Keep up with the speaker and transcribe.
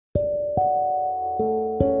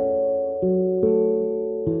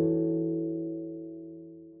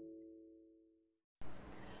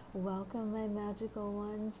Welcome, my magical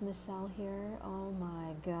ones. Michelle here. Oh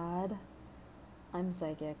my god, I'm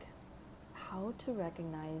psychic. How to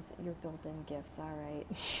recognize your built in gifts. Alright,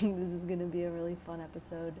 this is going to be a really fun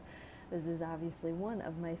episode. This is obviously one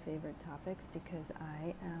of my favorite topics because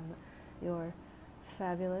I am your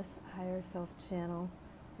fabulous higher self channel,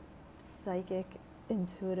 psychic,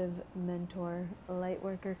 intuitive mentor,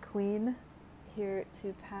 lightworker queen, here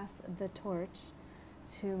to pass the torch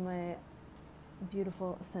to my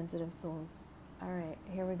beautiful, sensitive souls. All right,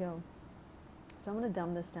 here we go. So I'm going to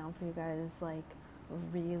dumb this down for you guys, like,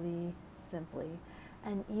 really simply.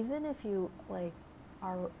 And even if you, like,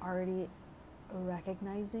 are already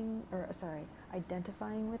recognizing, or sorry,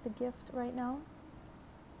 identifying with a gift right now,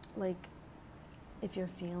 like, if you're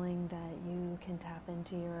feeling that you can tap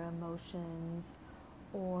into your emotions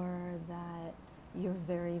or that you're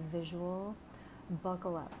very visual,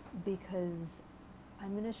 buckle up, because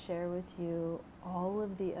I'm going to share with you all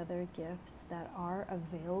of the other gifts that are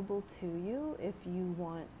available to you if you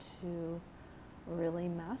want to really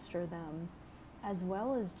master them, as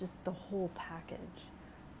well as just the whole package.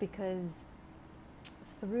 Because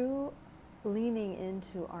through leaning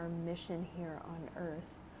into our mission here on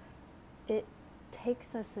earth, it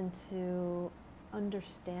takes us into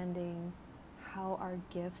understanding how our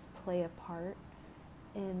gifts play a part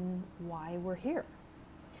in why we're here.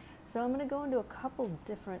 So I'm going to go into a couple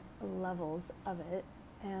different levels of it,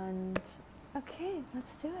 and okay,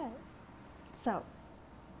 let's do it. So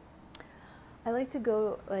I like to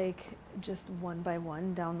go like just one by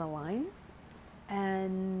one down the line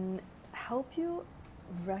and help you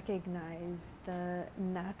recognize the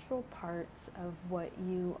natural parts of what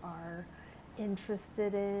you are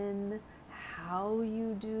interested in, how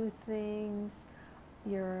you do things,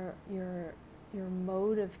 your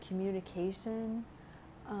mode of communication.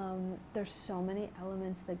 There's so many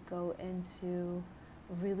elements that go into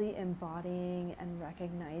really embodying and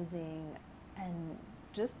recognizing and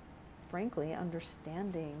just frankly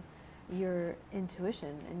understanding your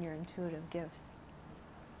intuition and your intuitive gifts.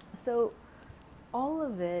 So all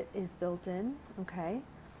of it is built in, okay?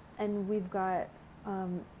 And we've got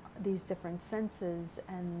these different senses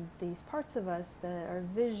and these parts of us that are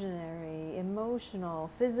visionary, emotional,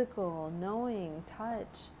 physical, knowing,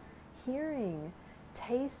 touch, hearing,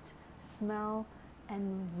 taste, smell,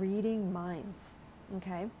 and reading minds,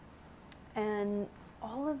 okay? And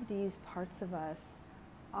all of these parts of us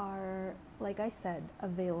are, like I said,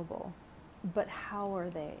 available. But how are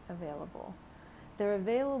they available? They're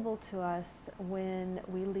available to us when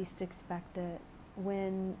we least expect it,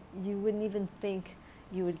 when you wouldn't even think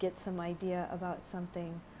you would get some idea about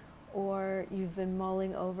something, or you've been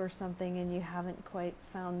mulling over something and you haven't quite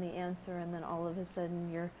found the answer, and then all of a sudden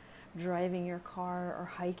you're driving your car or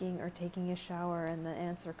hiking or taking a shower and the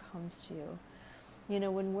answer comes to you. You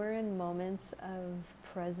know, when we're in moments of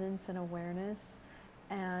presence and awareness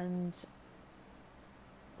and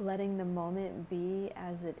letting the moment be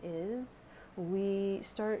as it is, we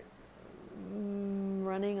start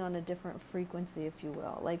running on a different frequency, if you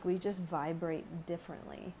will. Like, we just vibrate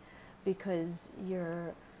differently because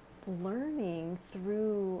you're learning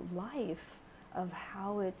through life of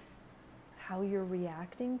how you're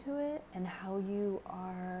reacting to it and how you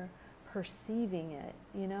are perceiving it,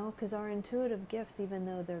 you know, because our intuitive gifts, even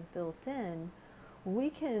though they're built in, we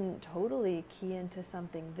can totally key into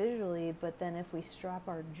something visually, but then if we strap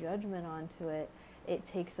our judgment onto it, it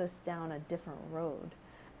takes us down a different road,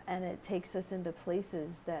 and it takes us into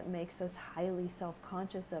places that makes us highly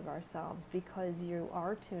self-conscious of ourselves because you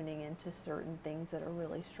are tuning into certain things that are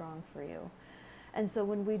really strong for you. And so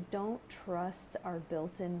when we don't trust our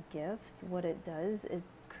built-in gifts, what it does, it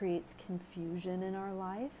creates confusion in our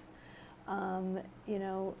life. You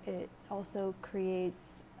know, it also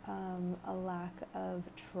creates a lack of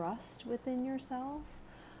trust within yourself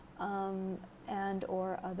and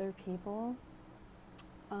or other people.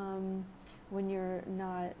 When you're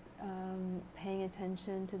not paying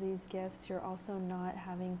attention to these gifts, you're also not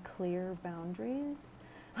having clear boundaries.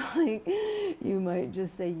 Like, you might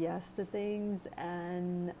just say yes to things,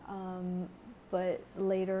 and but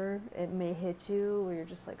later it may hit you where you're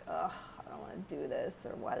just like, ugh, I don't want to do this,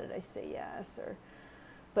 or why did I say yes, or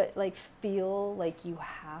but like feel like you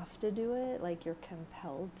have to do it, like you're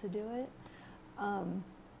compelled to do it.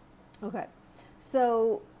 Okay,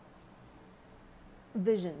 so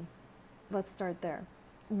vision. Let's start there.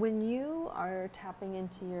 When you are tapping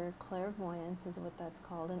into your clairvoyance, is what that's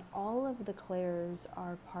called, and all of the clairs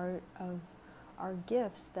are part of our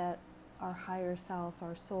gifts that our higher self,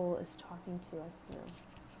 our soul, is talking to us through.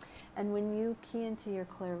 And when you key into your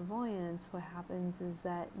clairvoyance, what happens is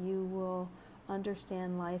that you will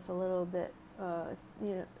understand life a little bit,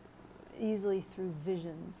 easily through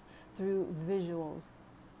visions, through visuals,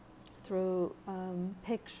 through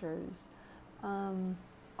pictures,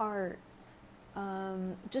 art,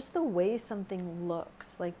 just the way something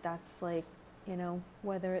looks. Like that's like, you know,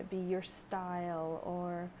 whether it be your style,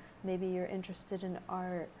 or maybe you're interested in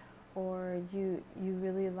art, or you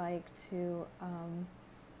really like to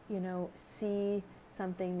you know, see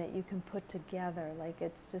something that you can put together. Like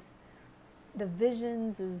it's just, the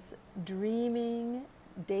visions is dreaming,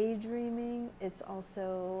 daydreaming. It's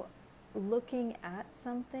also looking at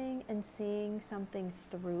something and seeing something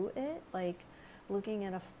through it, like looking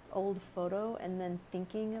at a old photo and then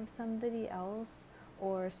thinking of somebody else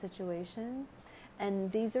or situation.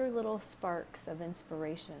 And these are little sparks of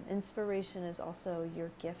inspiration. Inspiration is also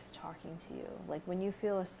your gifts talking to you. Like when you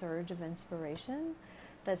feel a surge of inspiration,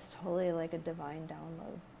 that's totally like a divine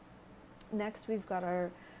download. Next, we've got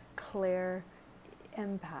our clair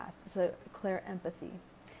empath, so clair empathy.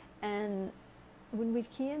 And when we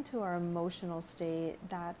key into our emotional state,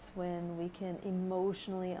 that's when we can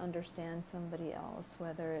emotionally understand somebody else,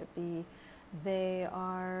 whether it be they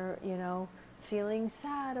are, you know, feeling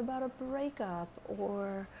sad about a breakup,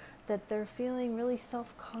 or that they're feeling really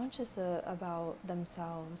self-conscious about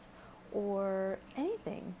themselves, or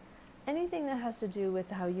anything that has to do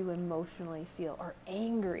with how you emotionally feel, or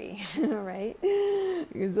angry, right?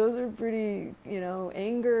 Because those are pretty, you know,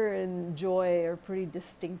 anger and joy are pretty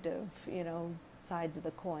distinctive, you know, sides of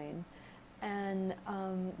the coin. And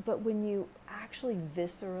but when you actually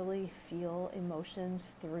viscerally feel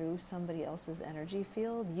emotions through somebody else's energy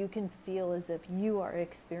field, you can feel as if you are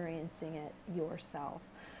experiencing it yourself.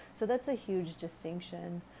 So that's a huge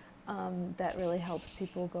distinction that really helps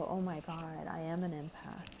people go, oh my God, I am an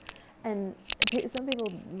empath. And some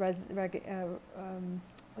people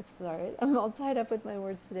I'm all tied up with my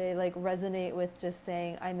words today, like resonate with just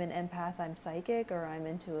saying I'm an empath, I'm psychic, or I'm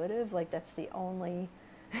intuitive. Like that's the only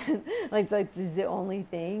like this is the only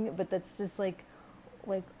thing, but that's just like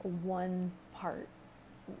one part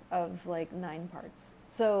of like 9 parts.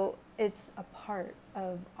 So it's a part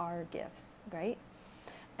of our gifts, right?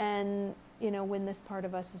 And you know, when this part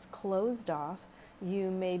of us is closed off,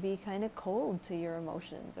 you may be kind of cold to your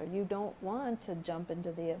emotions, or you don't want to jump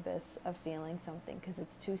into the abyss of feeling something because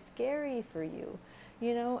it's too scary for you.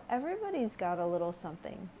 You know, everybody's got a little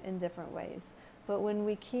something in different ways. But when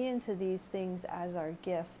we key into these things as our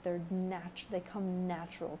gift, they come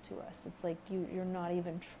natural to us. It's like you're not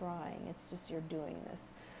even trying. It's just you're doing this.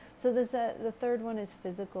 So the third one is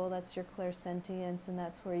physical. That's your clairsentience, and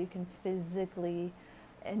that's where you can physically,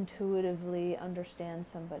 intuitively understand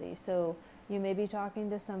somebody. So you may be talking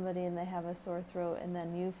to somebody and they have a sore throat, and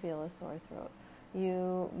then you feel a sore throat.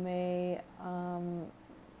 You may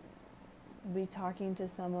be talking to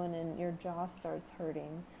someone and your jaw starts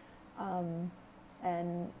hurting,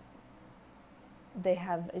 and they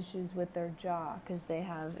have issues with their jaw because they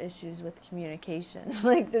have issues with communication.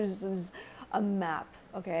 Like there's a map,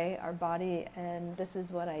 okay? Our body, and this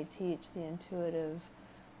is what I teach, the intuitive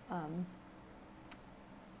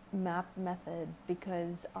map method,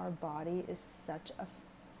 because our body is such a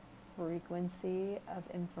frequency of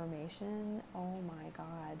information. Oh my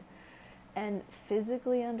God. And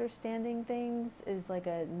physically understanding things is like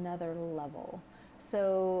another level.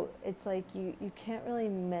 So it's like you can't really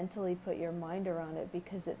mentally put your mind around it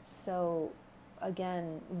because it's so,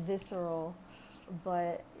 again, visceral.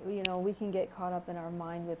 But, you know, we can get caught up in our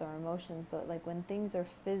mind with our emotions. But like when things are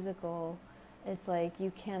physical, it's like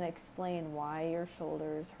you can't explain why your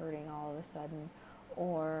shoulder is hurting all of a sudden,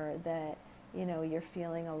 or that, you know, you're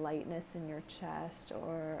feeling a lightness in your chest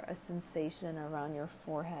or a sensation around your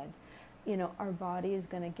forehead. You know, our body is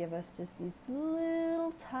going to give us just these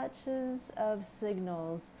little touches of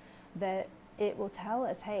signals that it will tell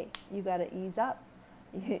us, hey, you got to ease up.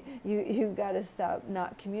 You got to stop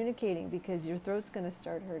not communicating because your throat's going to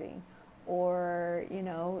start hurting. Or, you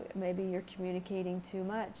know, maybe you're communicating too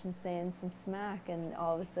much and saying some smack, and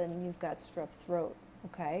all of a sudden you've got strep throat,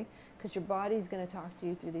 okay? Because your body's going to talk to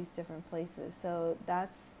you through these different places. So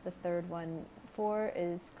that's the third one. 4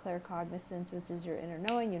 is claircognizance, which is your inner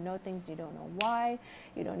knowing. You know things, you don't know why.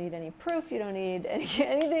 You don't need any proof. You don't need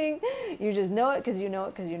anything. You just know it because you know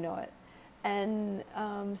it because you know it. And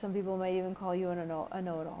some people may even call you a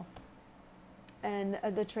know-it-all. And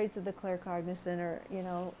the traits of the claircognizant are, you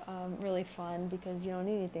know, really fun because you don't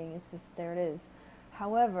need anything. It's just there it is.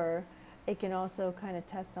 However, it can also kind of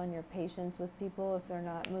test on your patience with people if they're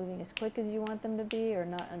not moving as quick as you want them to be, or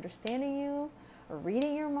not understanding you, or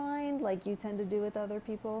reading your mind like you tend to do with other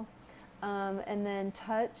people. And then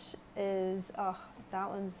touch is, that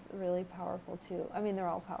one's really powerful too. I mean, they're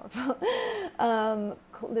all powerful.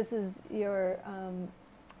 This is your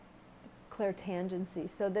clairtangency.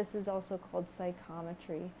 So this is also called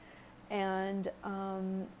psychometry, and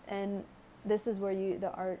this is where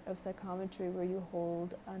the art of psychometry, where you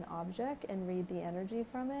hold an object and read the energy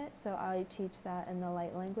from it. So I teach that in the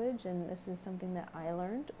light language, and this is something that I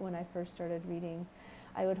learned when I first started reading.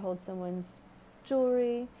 I would hold someone's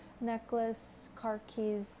jewelry, necklace, car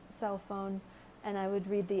keys, cell phone, and I would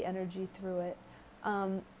read the energy through it.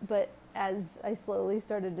 But as I slowly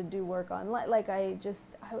started to do work on, I would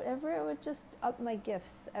just up my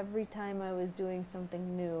gifts every time I was doing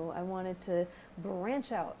something new. I wanted to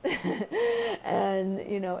branch out and,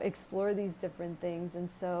 explore these different things. And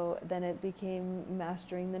so then it became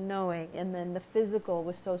mastering the knowing. And then the physical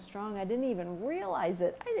was so strong, I didn't even realize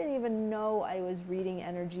it. I didn't even know I was reading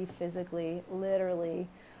energy physically, literally.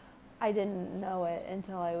 I didn't know it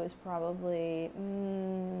until I was probably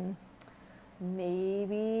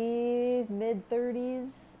maybe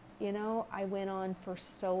mid-30s. I went on for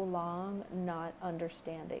so long not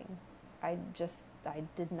understanding. I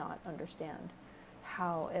did not understand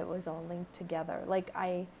how it was all linked together.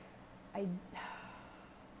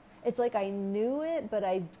 It's like I knew it, but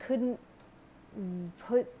I couldn't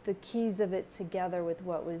put the keys of it together with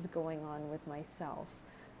what was going on with myself.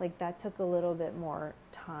 Like, that took a little bit more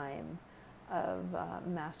time of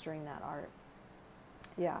mastering that art.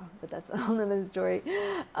 Yeah, but that's a whole nother story.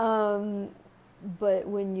 But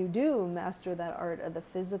when you do master that art of the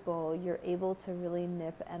physical, you're able to really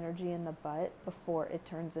nip energy in the butt before it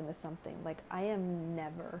turns into something. Like, I am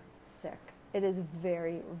never sick. It is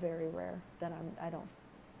very, very rare that I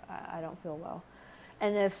don't feel well.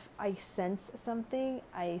 And if I sense something,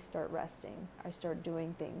 I start resting. I start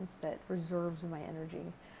doing things that reserves my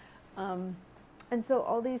energy. And so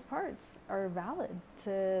all these parts are valid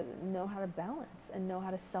to know how to balance and know how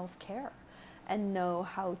to self-care and know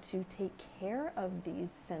how to take care of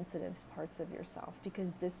these sensitive parts of yourself,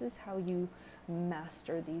 because this is how you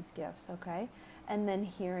master these gifts, okay? And then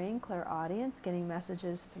hearing, clairaudience, getting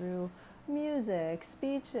messages through music,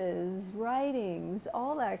 speeches, writings,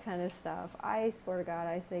 all that kind of stuff. I swear to God,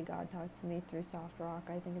 I say God talked to me through soft rock.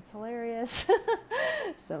 I think it's hilarious.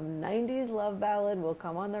 Some 90s love ballad will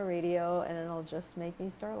come on the radio and it'll just make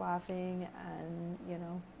me start laughing, and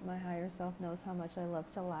my higher self knows how much I love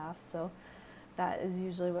to laugh, so that is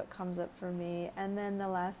usually what comes up for me. And then the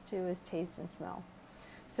last two is taste and smell.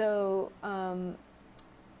 So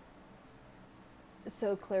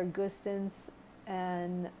clairgustance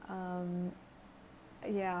and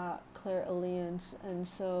clairalience. And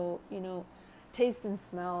so taste and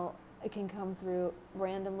smell, it can come through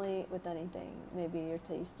randomly with anything. Maybe you're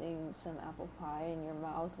tasting some apple pie in your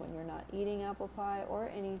mouth when you're not eating apple pie or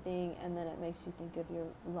anything, and then it makes you think of your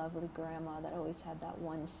lovely grandma that always had that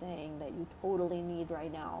one saying that you totally need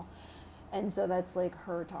right now. And so that's like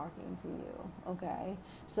her talking to you, okay?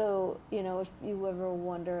 So, if you ever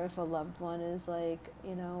wonder if a loved one is like,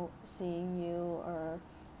 seeing you or,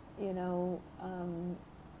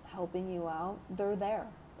 helping you out, they're there.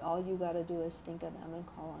 All you got to do is think of them and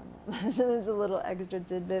call on them. So there's a little extra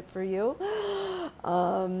tidbit for you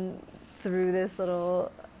through this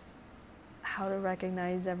little how to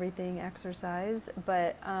recognize everything exercise.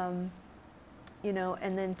 But, and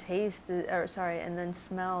then and then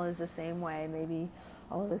smell is the same way. Maybe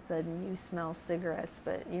all of a sudden you smell cigarettes,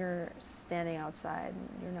 but you're standing outside and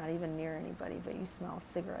you're not even near anybody, but you smell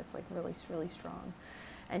cigarettes like really, really strong.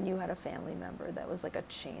 And you had a family member that was like a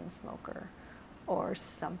chain smoker or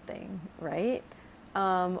something, right?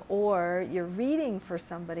 Or you're reading for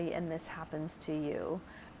somebody and this happens to you,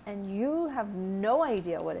 and you have no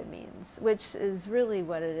idea what it means, which is really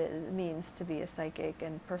what it means to be a psychic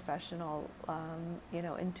and professional,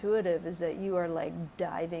 intuitive, is that you are like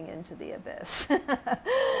diving into the abyss.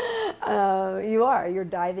 You're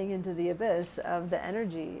diving into the abyss of the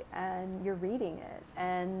energy, and you're reading it,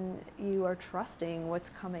 and you are trusting what's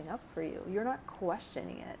coming up for you. You're not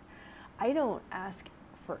questioning it. I don't ask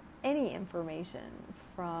for any information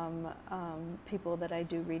from people that I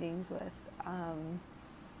do readings with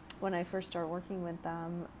when I first start working with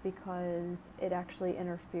them, because it actually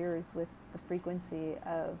interferes with the frequency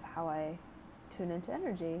of how I tune into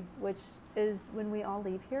energy, which is when we all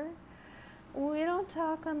leave here, we don't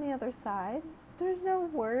talk on the other side. There's no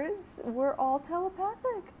words. We're all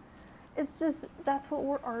telepathic. It's just, that's what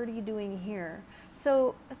we're already doing here.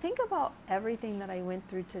 So think about everything that I went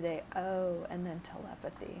through today. Oh, and then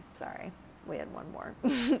telepathy. Sorry, we had one more.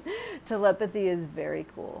 Telepathy is very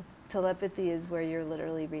cool. Telepathy is where you're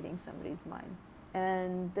literally reading somebody's mind.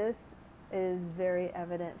 And this is very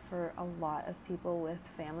evident for a lot of people with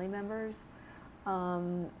family members.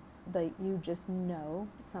 That you just know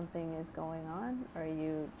something is going on, or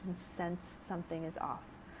you just sense something is off.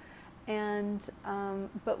 And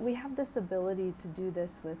but we have this ability to do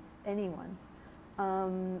this with anyone,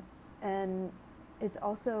 and it's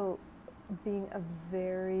also being a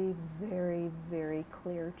very, very, very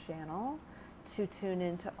clear channel to tune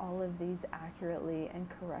into all of these accurately and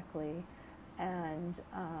correctly, and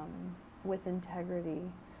with integrity,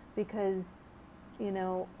 because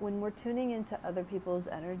when we're tuning into other people's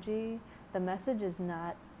energy, the message is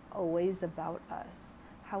not always about us.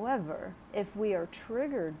 However, if we are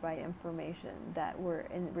triggered by information that we're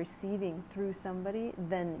receiving through somebody,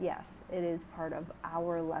 then yes, it is part of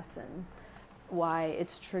our lesson why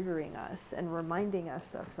it's triggering us and reminding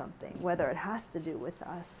us of something, whether it has to do with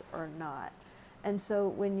us or not. And so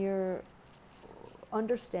when you're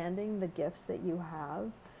understanding the gifts that you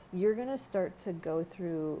have, you're going to start to go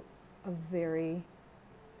through a very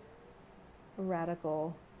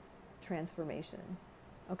radical transformation,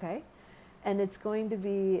 okay? And it's going to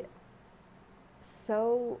be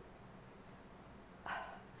so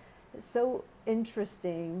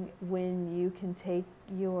interesting when you can take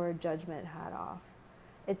your judgment hat off.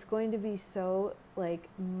 It's going to be so like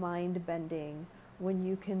mind-bending when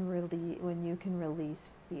you can release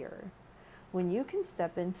fear. When you can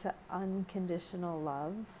step into unconditional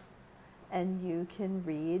love and you can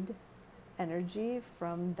read energy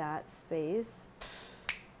from that space,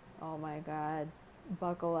 oh my God,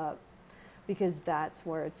 buckle up, because that's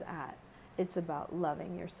where it's at. It's about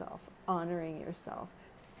loving yourself, honoring yourself,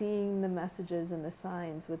 seeing the messages and the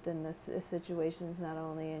signs within the situations, not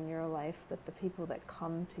only in your life, but the people that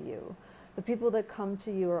come to you. The people that come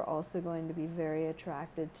to you are also going to be very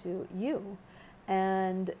attracted to you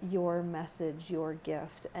and your message, your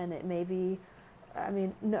gift. And it may be,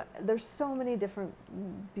 no, there's so many different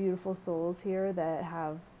beautiful souls here that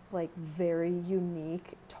have like very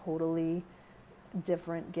unique, totally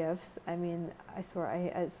different gifts. I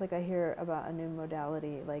swear, it's like I hear about a new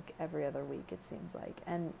modality like every other week, it seems like,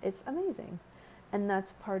 and it's amazing. And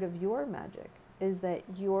that's part of your magic, is that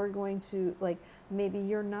you're going to, like, maybe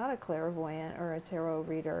you're not a clairvoyant or a tarot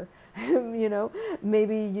reader,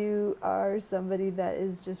 maybe you are somebody that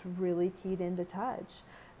is just really keyed into touch,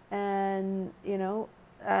 and maybe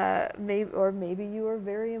you are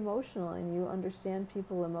very emotional and you understand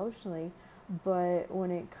people emotionally. But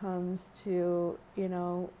when it comes to,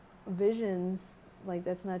 visions, like,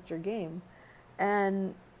 that's not your game.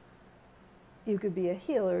 And you could be a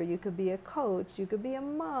healer, you could be a coach, you could be a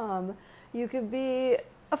mom, you could be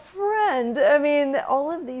a friend.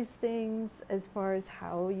 All of these things, as far as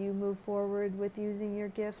how you move forward with using your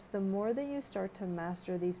gifts, the more that you start to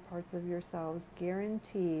master these parts of yourselves,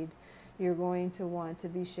 guaranteed you're going to want to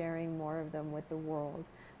be sharing more of them with the world.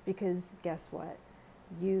 Because guess what?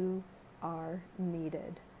 You are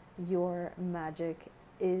needed. Your magic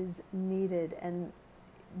is needed, and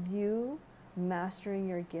you mastering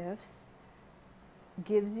your gifts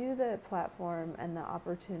gives you the platform and the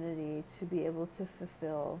opportunity to be able to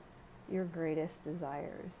fulfill your greatest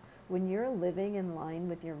desires. When you're living in line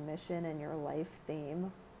with your mission and your life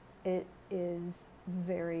theme, it is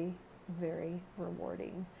very, very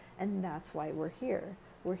rewarding. And that's why we're here.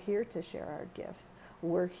 We're here to share our gifts.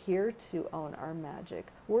 We're here to own our magic.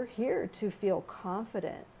 We're here to feel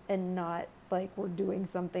confident and not like we're doing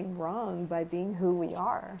something wrong by being who we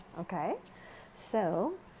are, okay?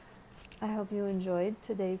 So, I hope you enjoyed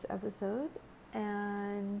today's episode.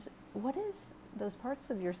 And what is those parts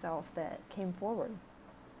of yourself that came forward?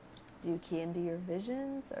 Do you key into your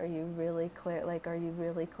visions? Are you really clear? Like, are you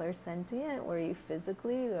really clairsentient? Were you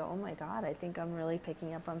physically, oh my God, I think I'm really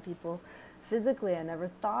picking up on people physically. I never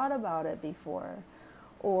thought about it before.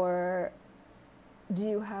 Or do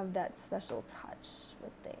you have that special touch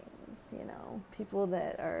with things? People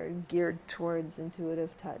that are geared towards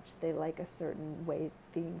intuitive touch, they like a certain way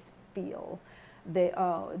things feel.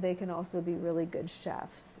 They can also be really good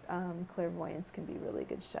chefs. Clairvoyants can be really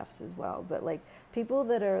good chefs as well. But like people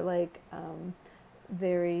that are like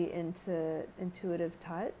very into intuitive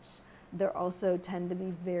touch, they also tend to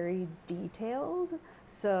be very detailed.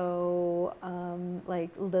 So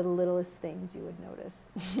like the littlest things you would notice.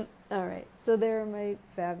 All right. So there are my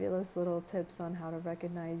fabulous little tips on how to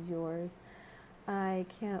recognize yours. I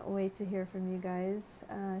can't wait to hear from you guys.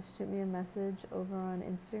 Shoot me a message over on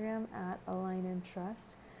Instagram at Align and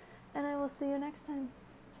Trust. And I will see you next time.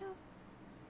 Ciao.